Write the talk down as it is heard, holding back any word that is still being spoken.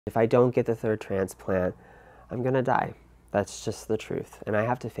If I don't get the third transplant, I'm gonna die. That's just the truth, and I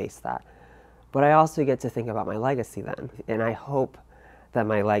have to face that. But I also get to think about my legacy then, and I hope that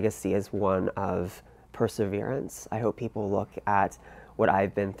my legacy is one of perseverance. I hope people look at what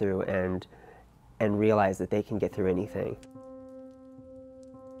I've been through and realize that they can get through anything.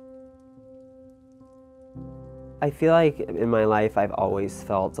 I feel like in my life I've always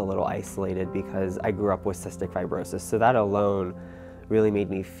felt a little isolated because I grew up with cystic fibrosis, so that alone really made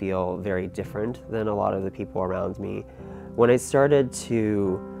me feel very different than a lot of the people around me. When I started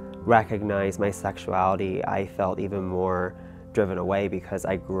to recognize my sexuality, I felt even more driven away because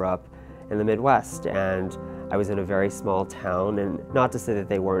I grew up in the Midwest and I was in a very small town, and not to say that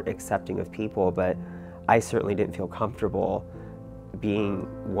they weren't accepting of people, but I certainly didn't feel comfortable being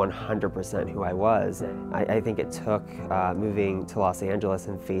 100% who I was. I think it took moving to Los Angeles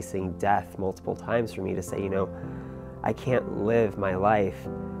and facing death multiple times for me to say, you know, I can't live my life,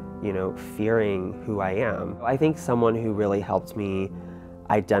 you know, fearing who I am. I think someone who really helped me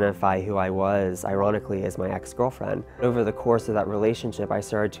identify who I was, ironically, is my ex-girlfriend. Over the course of that relationship, I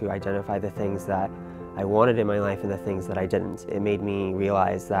started to identify the things that I wanted in my life and the things that I didn't. It made me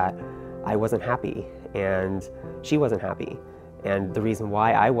realize that I wasn't happy and she wasn't happy. And the reason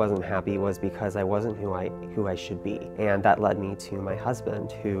why I wasn't happy was because I wasn't who I should be. And that led me to my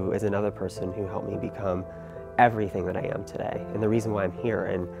husband, who is another person who helped me become everything that I am today. And the reason why I'm here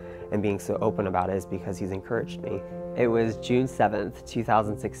and being so open about it is because he's encouraged me. It was June 7th,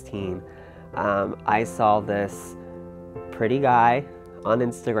 2016. I saw this pretty guy on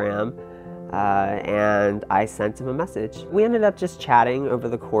Instagram and I sent him a message. We ended up just chatting over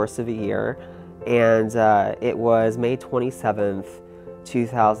the course of a year, and it was May 27th,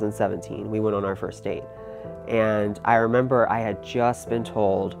 2017. We went on our first date. And I remember I had just been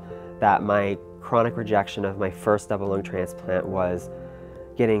told that my chronic rejection of my first double lung transplant was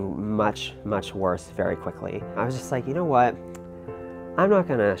getting much, much worse very quickly. I was just like, you know what? I'm not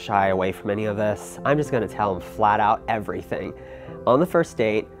gonna shy away from any of this. I'm just gonna tell him flat out everything on the first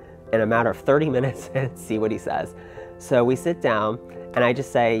date in a matter of 30 minutes and see what he says. So we sit down and I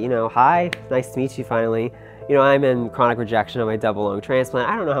just say, you know, hi, nice to meet you finally. You know, I'm in chronic rejection of my double lung transplant.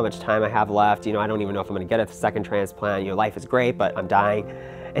 I don't know how much time I have left. You know, I don't even know if I'm gonna get a second transplant. You know, life is great, but I'm dying.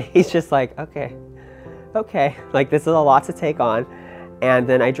 And he's just like, okay. Like, this is a lot to take on. And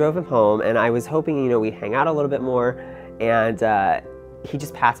then I drove him home and I was hoping, you know, we'd hang out a little bit more. And he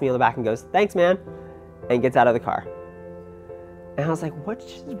just passed me on the back and goes, thanks, man, and gets out of the car. And I was like,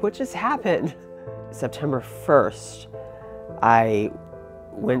 what just happened? September 1st, I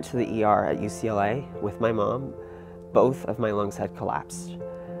went to the ER at UCLA with my mom. Both of my lungs had collapsed.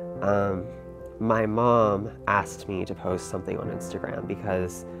 My mom asked me to post something on Instagram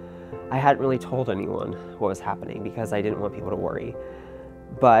because I hadn't really told anyone what was happening because I didn't want people to worry.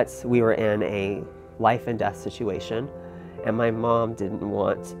 But we were in a life and death situation, and my mom didn't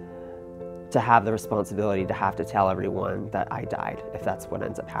want to have the responsibility to have to tell everyone that I died, if that's what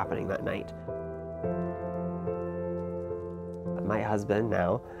ends up happening that night. My husband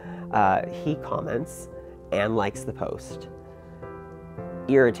now, he comments and likes the post.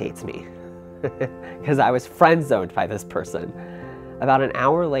 Irritates me because I was friend zoned by this person. About an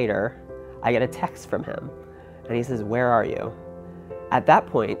hour later, I get a text from him and he says, where are you? At that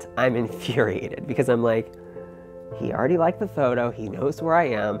point, I'm infuriated because I'm like, he already liked the photo, he knows where I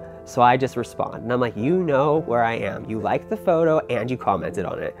am, so I just respond. And I'm like, you know where I am. You liked the photo and you commented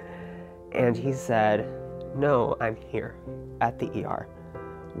on it. And he said, no, I'm here at the ER.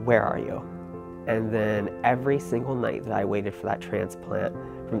 Where are you? And then every single night that I waited for that transplant,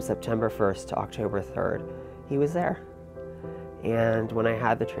 from September 1st to October 3rd, he was there. And when I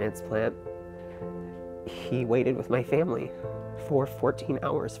had the transplant, he waited with my family for 14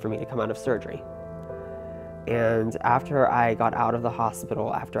 hours for me to come out of surgery. And after I got out of the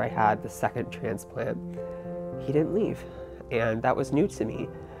hospital, after I had the second transplant, he didn't leave. And that was new to me.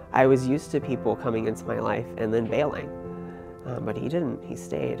 I was used to people coming into my life and then bailing, but he didn't, he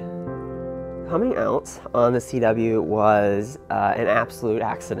stayed. Coming out on the CW was an absolute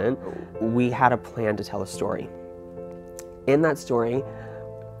accident. We had a plan to tell a story. In that story,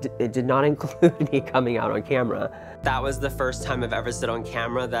 it did not include me coming out on camera. That was the first time I've ever said on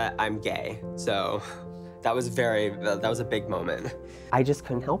camera that I'm gay. So that was a big moment. I just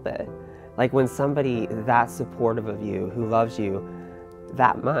couldn't help it. Like, when somebody that supportive of you, who loves you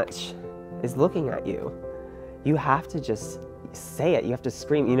that much, is looking at you, you have to just say it. You have to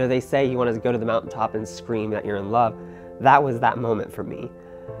scream. You know, they say you want to go to the mountaintop and scream that you're in love. That was that moment for me.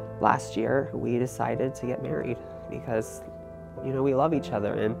 Last year, we decided to get married because, you know, we love each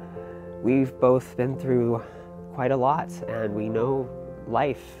other and we've both been through quite a lot, and we know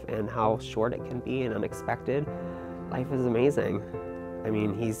life and how short it can be and unexpected. Life is amazing. I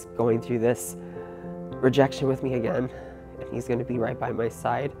mean, he's going through this rejection with me again, and he's going to be right by my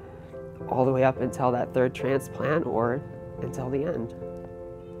side all the way up until that third transplant or until the end.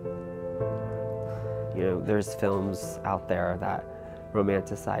 You know, there's films out there that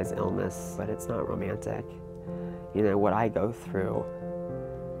romanticize illness, but it's not romantic. You know, what I go through,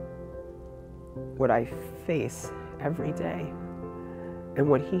 what I face every day, and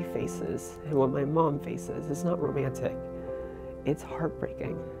what he faces, and what my mom faces, is not romantic. It's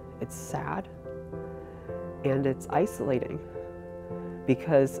heartbreaking, it's sad, and it's isolating,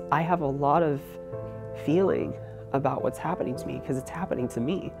 because I have a lot of feeling about what's happening to me, because it's happening to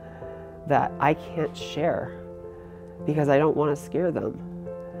me, that I can't share, because I don't want to scare them.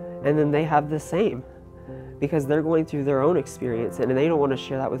 And then they have the same, because they're going through their own experience, and they don't want to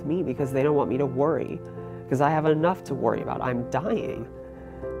share that with me because they don't want me to worry, because I have enough to worry about. I'm dying.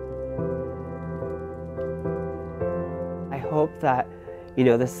 I hope that, you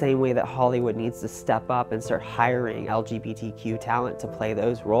know, the same way that Hollywood needs to step up and start hiring LGBTQ talent to play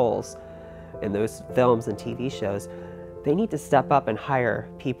those roles in those films and TV shows, they need to step up and hire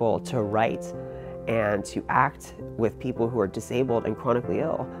people to write and to act with people who are disabled and chronically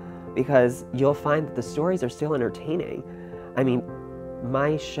ill, because you'll find that the stories are still entertaining. I mean,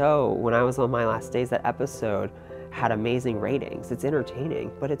 my show, when I was on My Last Days, that episode had amazing ratings. It's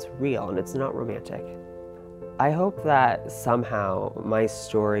entertaining, but it's real and it's not romantic. I hope that somehow my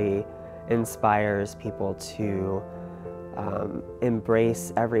story inspires people to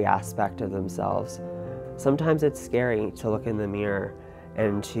embrace every aspect of themselves. Sometimes it's scary to look in the mirror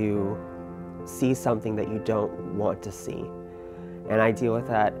and to see something that you don't want to see. And I deal with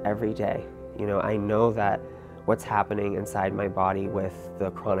that every day. You know, I know that what's happening inside my body with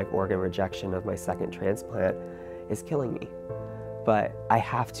the chronic organ rejection of my second transplant is killing me. But I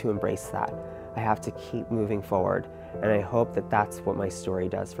have to embrace that. I have to keep moving forward. And I hope that that's what my story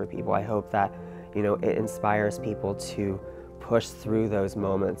does for people. I hope that, you know, it inspires people to push through those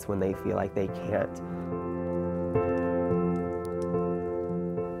moments when they feel like they can't.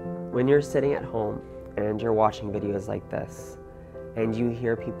 When you're sitting at home and you're watching videos like this, and you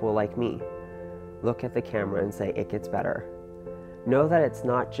hear people like me look at the camera and say, "It gets better," know that it's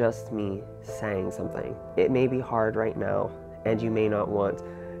not just me saying something. It may be hard right now, and you may not want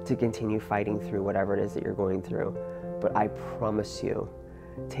to continue fighting through whatever it is that you're going through, but I promise you,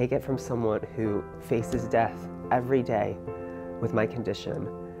 take it from someone who faces death every day with my condition,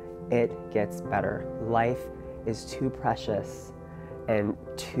 it gets better. Life is too precious and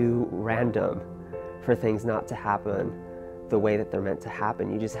too random for things not to happen the way that they're meant to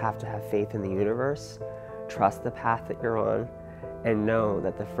happen. You just have to have faith in the universe, trust the path that you're on, and know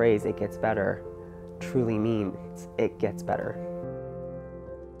that the phrase "it gets better" truly means it gets better.